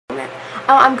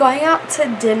I'm going out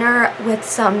to dinner with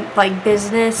some like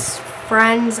business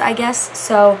friends, I guess,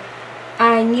 so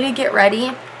I need to get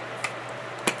ready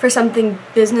for something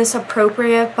business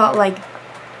appropriate, but like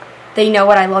they know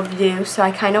what I love to do, so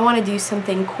I kind of want to do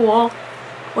something cool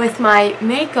with my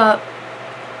makeup.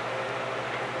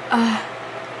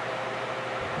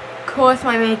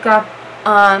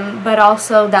 But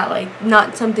also that like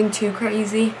not something too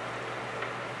crazy.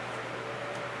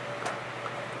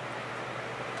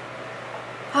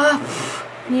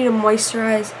 I need to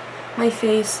moisturize my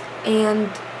face, and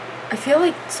I feel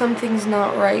like something's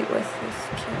not right with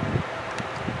this camera.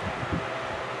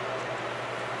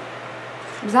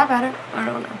 Is that better? I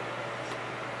don't know.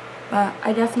 But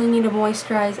I definitely need to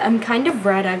moisturize. I'm kind of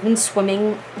red. I've been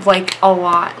swimming like a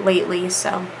lot lately,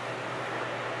 so.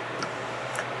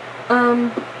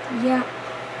 Yeah.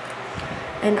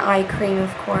 And eye cream,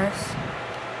 of course.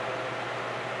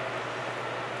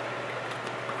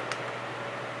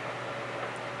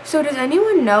 So does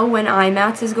anyone know when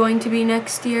IMATS is going to be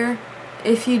next year?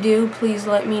 If you do, please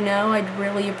let me know. I'd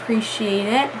really appreciate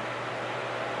it.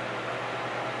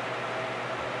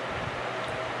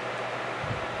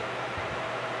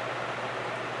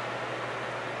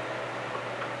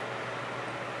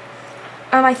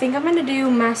 I think I'm gonna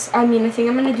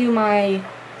do my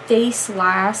face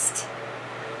last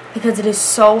because it is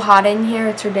so hot in here.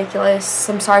 It's ridiculous.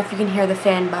 I'm sorry if you can hear the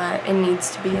fan, but it needs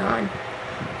to be on.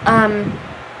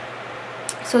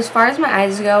 So as far as my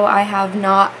eyes go, I have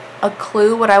not a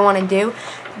clue what I want to do,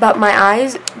 but my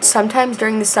eyes sometimes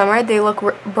during the summer they look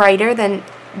brighter than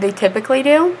they typically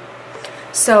do.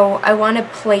 So I want to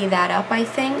play that up, I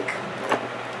think.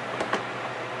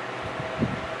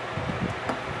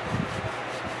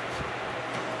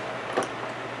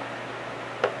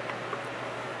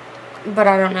 But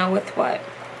I don't know with what.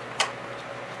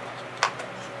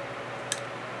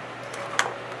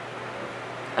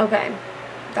 Okay,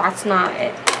 that's not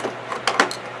it.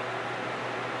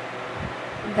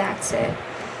 That's it.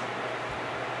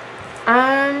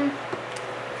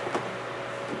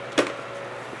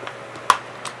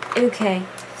 Okay,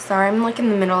 sorry, I'm like in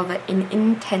the middle of an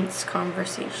intense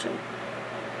conversation.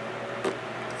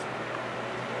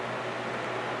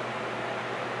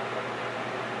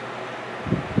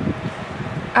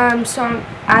 So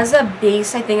as a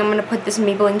base, I think I'm gonna put this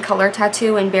Maybelline Color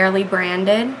Tattoo in Barely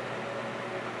Branded.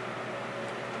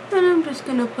 And I'm just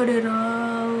gonna put it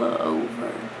all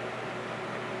over.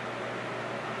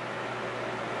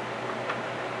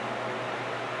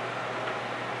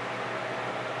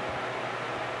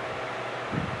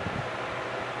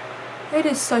 It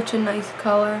is such a nice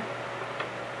color.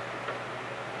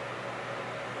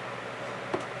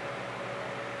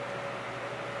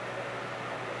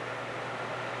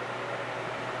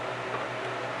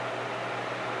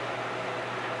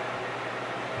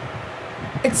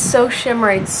 It's so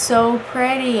shimmery, it's so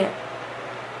pretty.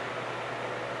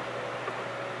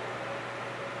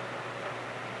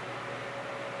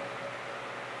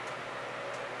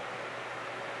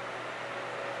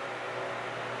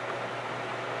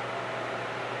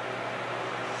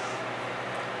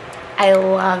 I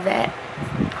love it.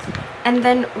 And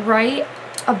then right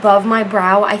above my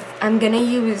brow, I'm gonna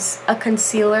use a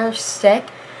concealer stick,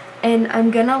 and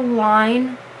I'm gonna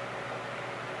line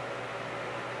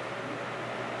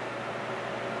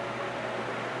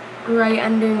right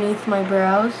underneath my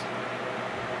brows.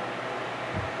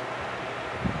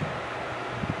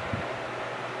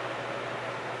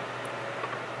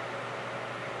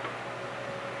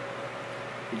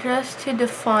 Just to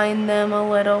define them a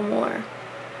little more.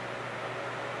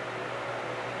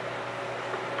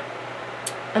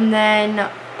 And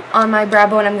then on my brow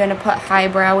bone, I'm going to put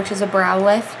Highbrow, which is a brow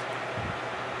lift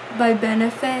by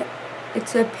Benefit.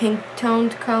 It's a pink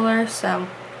toned color, so.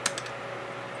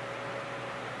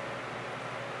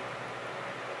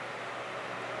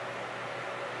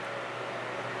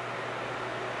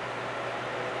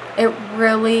 It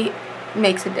really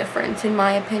makes a difference, in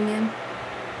my opinion.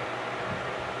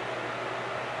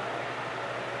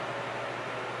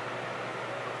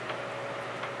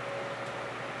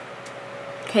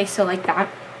 Okay, so like that.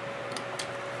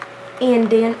 And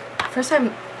then, first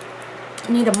I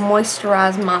need to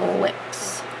moisturize my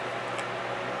lips.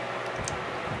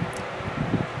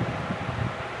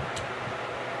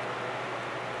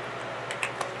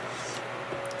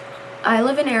 I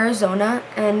live in Arizona,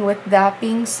 and with that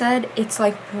being said, it's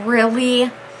like really,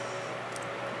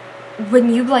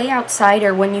 when you lay outside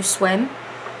or when you swim,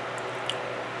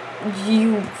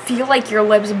 you feel like your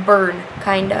lips burn,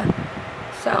 kinda.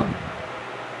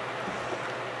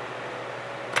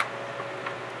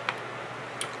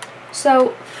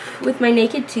 So with my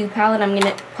Naked 2 palette, I'm going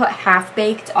to put Half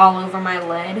Baked all over my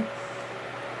lid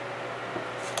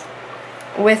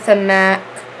with a MAC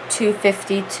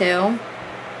 252.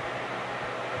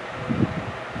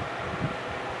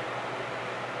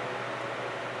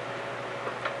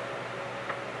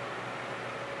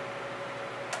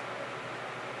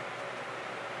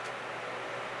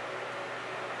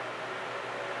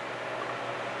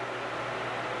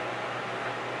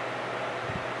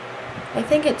 I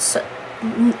think it's,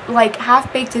 like,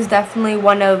 Half Baked is definitely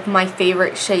one of my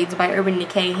favorite shades by Urban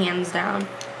Decay, hands down.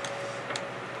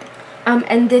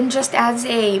 And then just as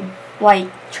a, like,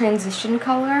 transition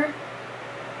color,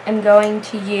 I'm going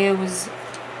to use,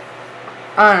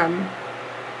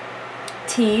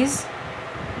 Tease.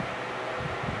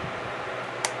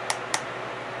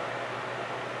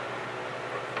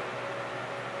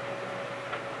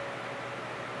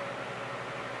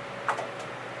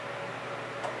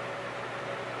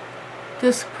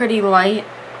 Just pretty light.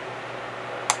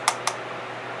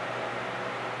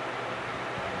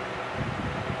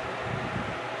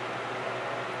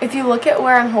 If you look at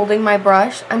where I'm holding my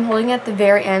brush, I'm holding at the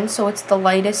very end, so it's the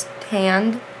lightest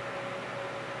hand.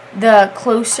 The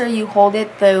closer you hold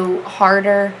it, the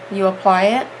harder you apply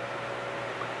it.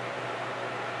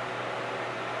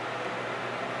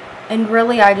 And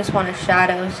really, I just want a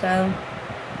shadow, so...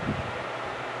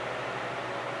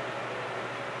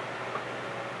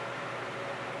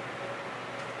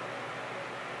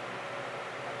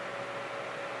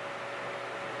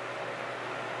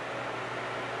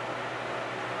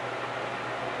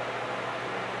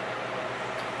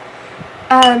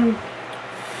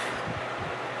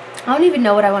 I don't even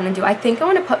know what I want to do. I think I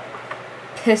want to put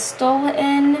Pistol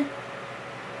in.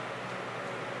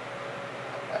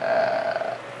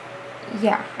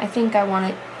 Yeah, I think I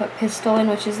want to put Pistol in,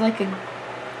 which is like a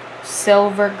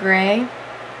silver gray.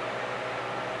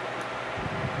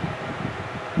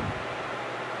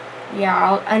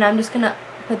 Yeah, and I'm just going to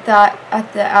put that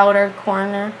at the outer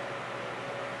corner.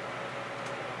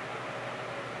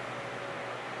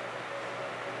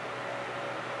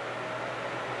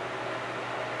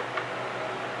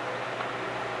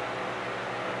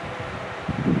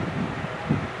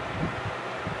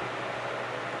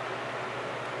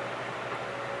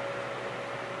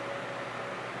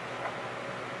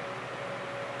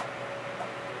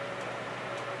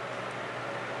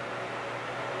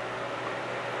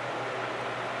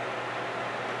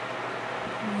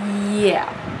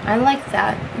 Yeah, I like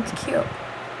that. It's cute.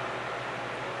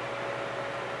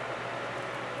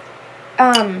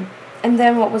 And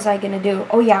then what was I gonna do?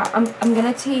 Oh yeah, I'm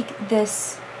gonna take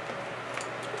this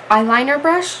eyeliner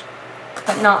brush,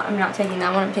 but I'm not taking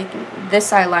that one. I'm taking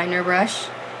this eyeliner brush,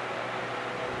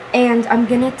 and I'm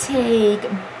gonna take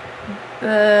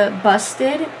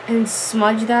Busted and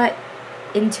smudge that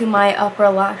into my upper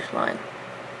lash line.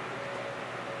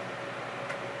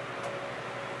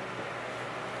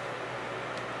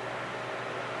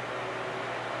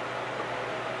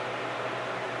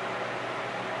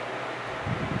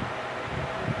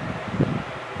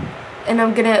 And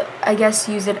I'm gonna, I guess,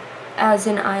 use it as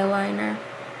an eyeliner.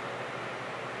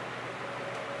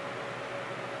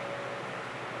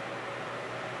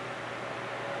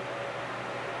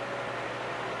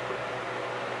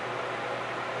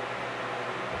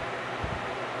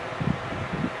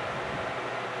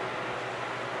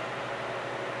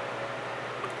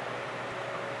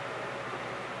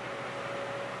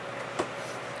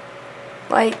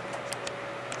 Like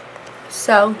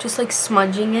so, just like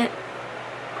smudging it.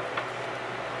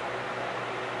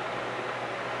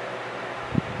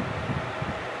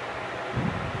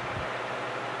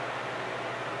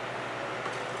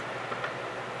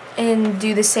 And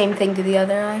do the same thing to the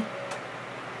other eye.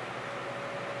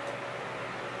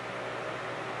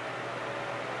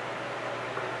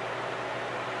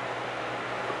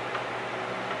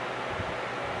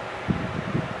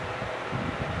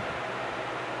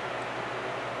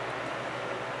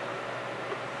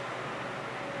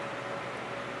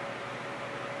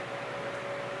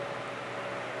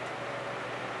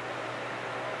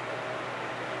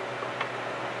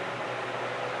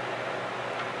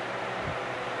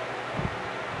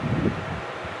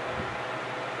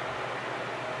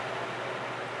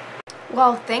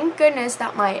 Well, thank goodness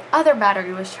that my other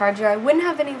battery was charged, or I wouldn't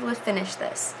have been able to finish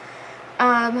this.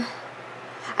 I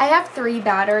have 3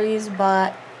 batteries,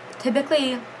 but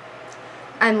typically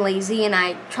I'm lazy and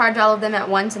I charge all of them at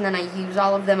once and then I use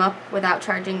all of them up without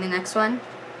charging the next one.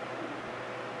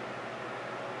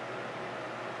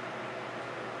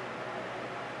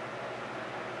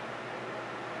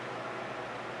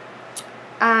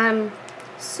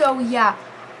 So yeah,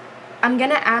 I'm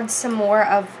gonna add some more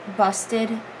of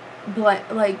Busted,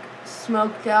 like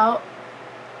smoked out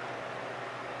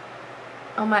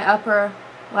on my upper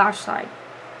lash side,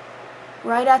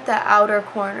 right at the outer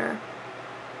corner.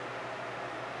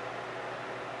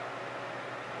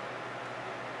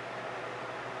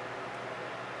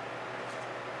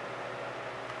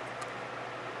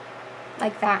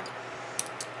 Like that.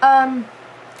 And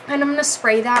I'm going to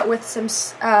spray that with some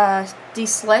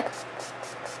de-slick.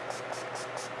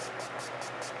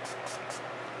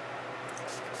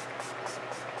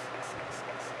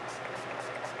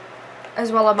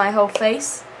 As well as my whole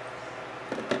face.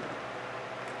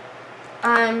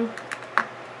 And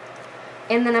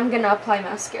then I'm going to apply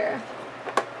mascara.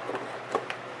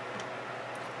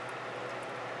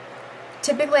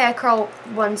 Typically I curl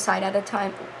one side at a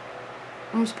time.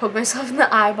 I almost poked myself in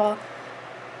the eyeball.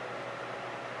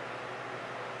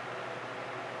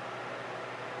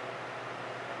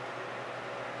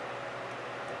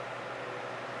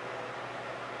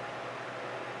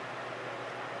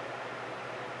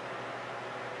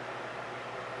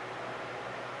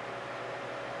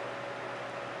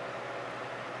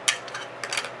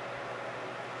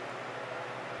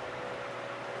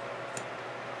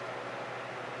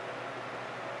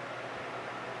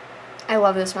 I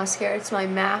love this mascara. It's my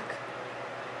MAC.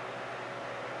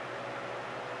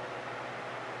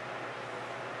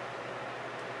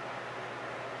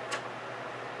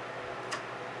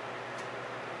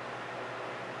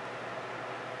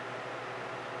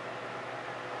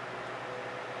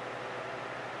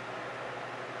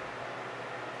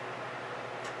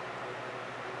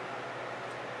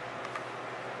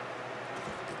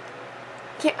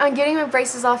 I'm getting my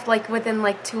braces off like within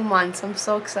like 2 months. I'm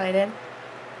so excited.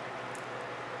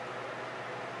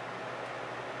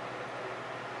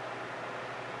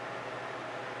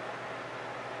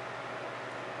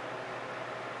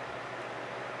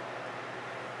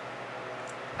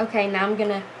 Okay, now I'm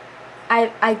gonna,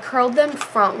 I curled them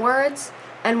frontwards,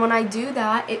 and when I do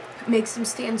that, it makes them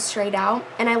stand straight out,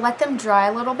 and I let them dry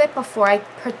a little bit before I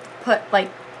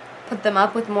put them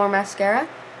up with more mascara.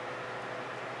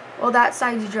 While that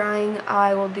side's drying,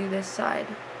 I will do this side.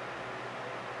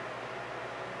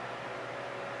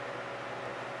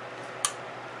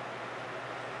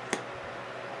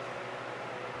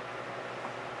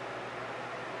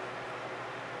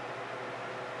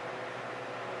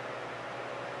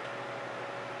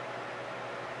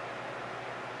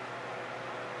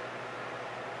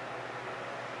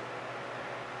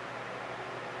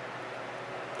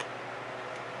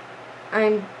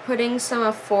 I'm putting some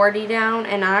of 40 down,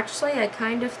 and actually I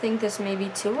kind of think this may be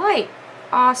too light.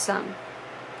 Awesome.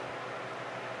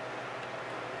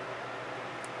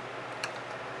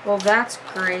 Well, that's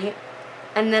great.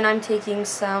 And then I'm taking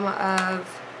some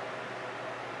of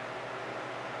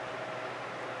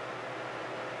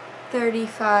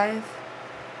 35.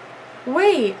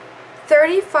 Wait,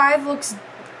 35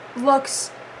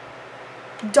 looks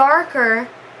darker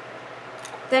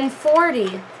than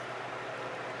 40.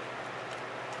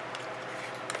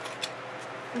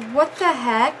 What the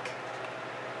heck?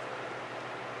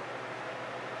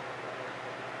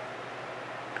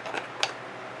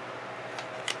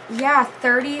 Yeah,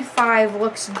 35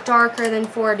 looks darker than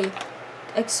 40.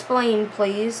 Explain,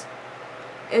 please.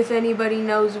 If anybody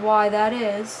knows why that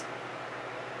is,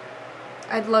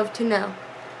 I'd love to know.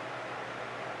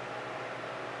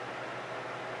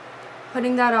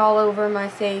 Putting that all over my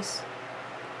face.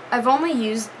 I've only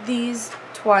used these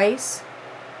twice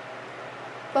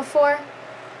before,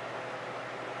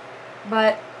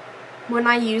 but when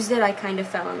I used it, I kind of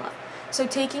fell in love. So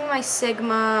taking my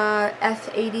Sigma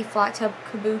F80 flat tip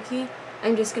kabuki,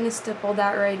 I'm just going to stipple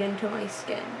that right into my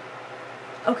skin.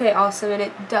 Okay, awesome, and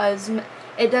it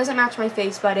doesn't match my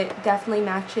face, but it definitely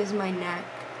matches my neck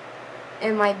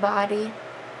and my body.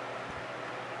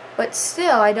 But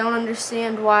still, I don't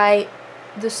understand why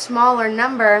the smaller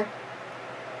number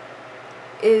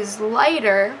is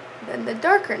lighter than the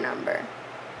darker number.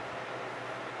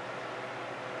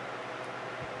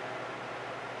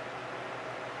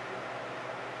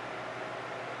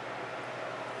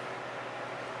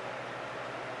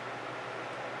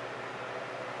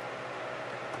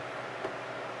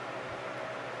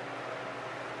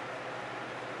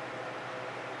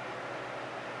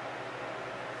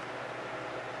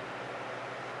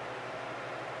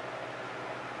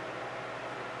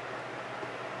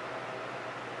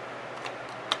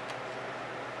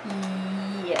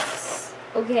 Yes.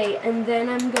 Okay, and then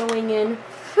I'm going in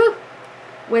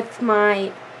with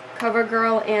my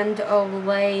CoverGirl and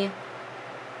Olay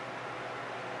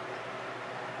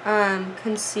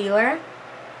concealer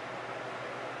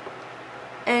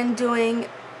and doing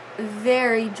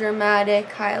very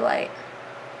dramatic highlight.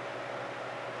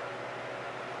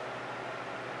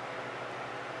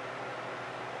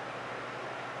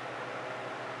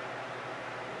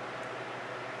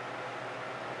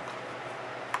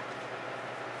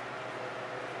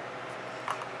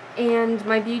 and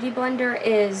my beauty blender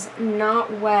is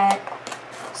not wet,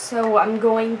 so I'm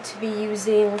going to be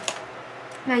using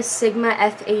my Sigma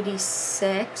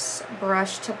F86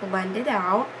 brush to blend it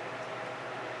out.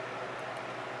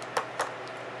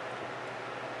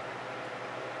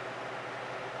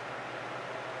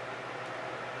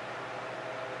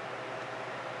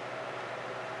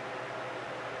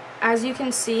 As you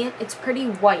can see, it's pretty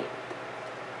white,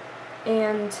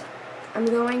 and I'm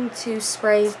going to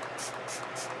spray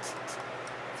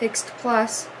Fixed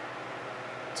Plus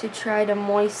to try to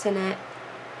moisten it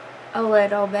a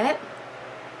little bit.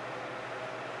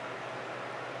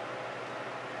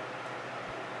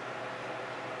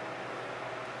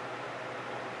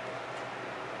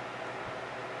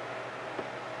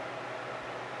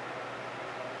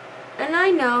 And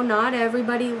I know not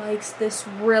everybody likes this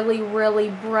really, really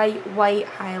bright white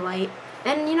highlight.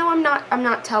 And you know, I'm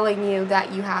not telling you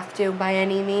that you have to by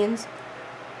any means.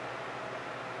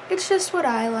 It's just what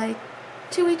I like.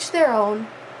 To each their own.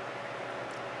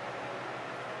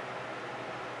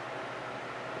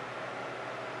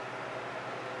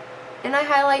 And I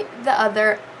highlight the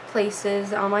other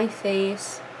places on my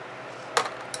face.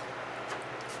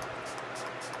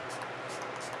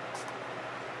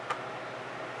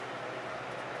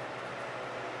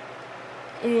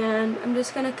 And I'm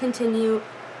just going to continue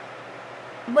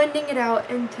blending it out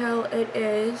until it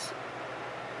is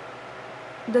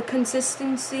the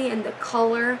consistency and the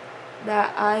color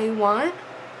that I want.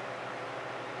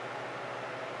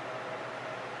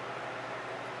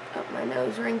 Oh, my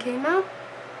nose ring came out.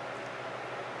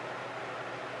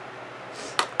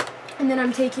 And then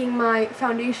I'm taking my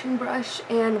foundation brush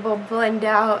and will blend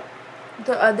out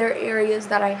the other areas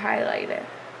that I highlighted.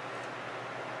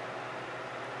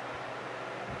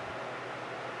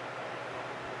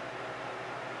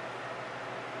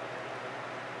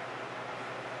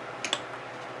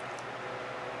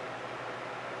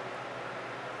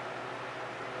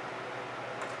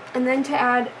 And then to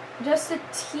add just a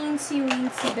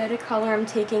teensy-weensy bit of color, I'm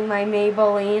taking my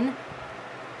Maybelline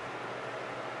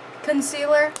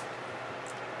concealer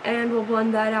and we'll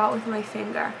blend that out with my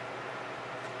finger.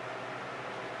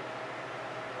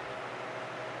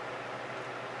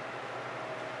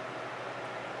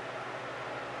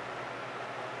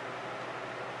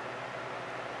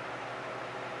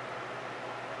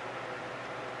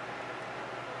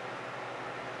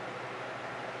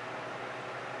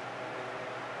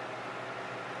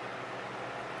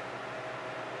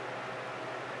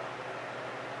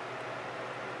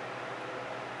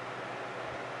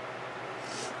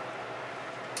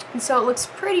 And so it looks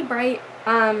pretty bright.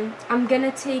 I'm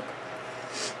gonna take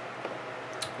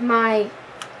my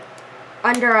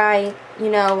under eye,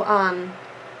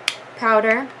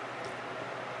 powder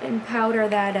and powder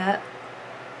that up.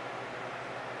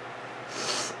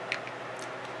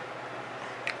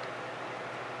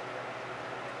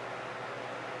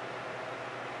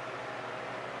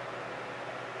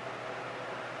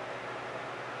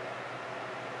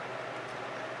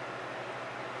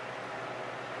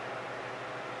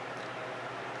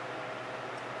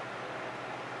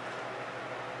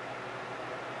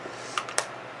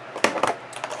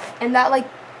 And that,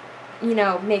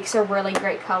 makes a really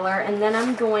great color. And then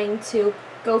I'm going to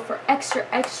go for extra,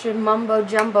 extra mumbo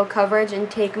jumbo coverage and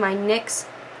take my NYX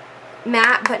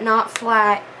matte but not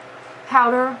flat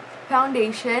powder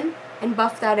foundation and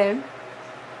buff that in.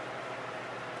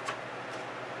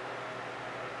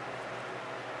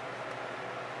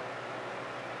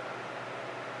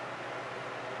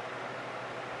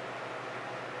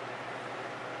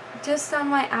 Just on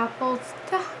my apples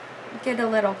to get a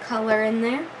little color in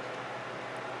there.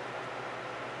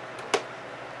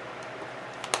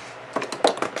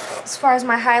 As far as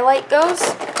my highlight goes,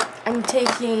 I'm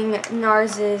taking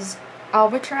NARS's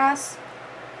Albatross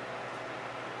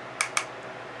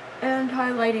and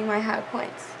highlighting my high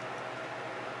points.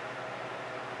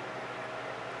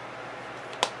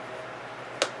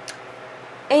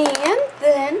 And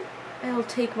then I'll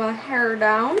take my hair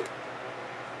down.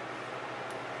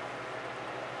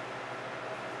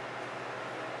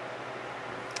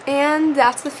 And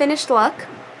that's the finished look.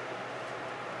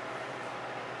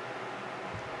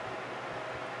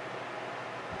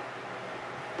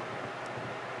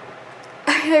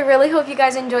 I really hope you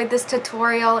guys enjoyed this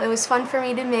tutorial. It was fun for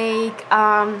me to make.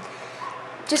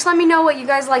 Just let me know what you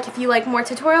guys like, if you like more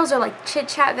tutorials or like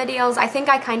chit-chat videos. I think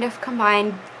I kind of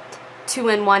combined 2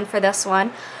 in 1 for this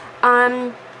one.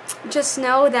 Just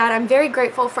know that I'm very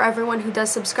grateful for everyone who does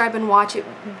subscribe and watch. It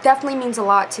definitely means a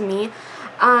lot to me.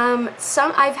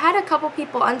 I've had a couple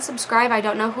people unsubscribe. I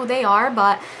don't know who they are,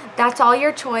 but that's all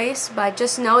your choice. But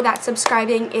just know that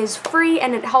subscribing is free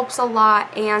and it helps a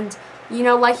lot, and You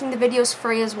know, liking the video is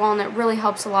free as well, and it really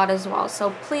helps a lot as well.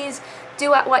 So please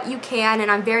do what you can,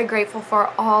 and I'm very grateful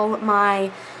for all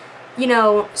my, you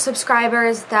know,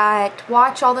 subscribers that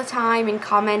watch all the time and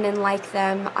comment and like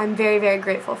them. I'm very, very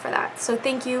grateful for that. So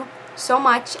thank you so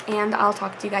much, and I'll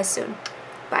talk to you guys soon.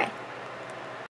 Bye.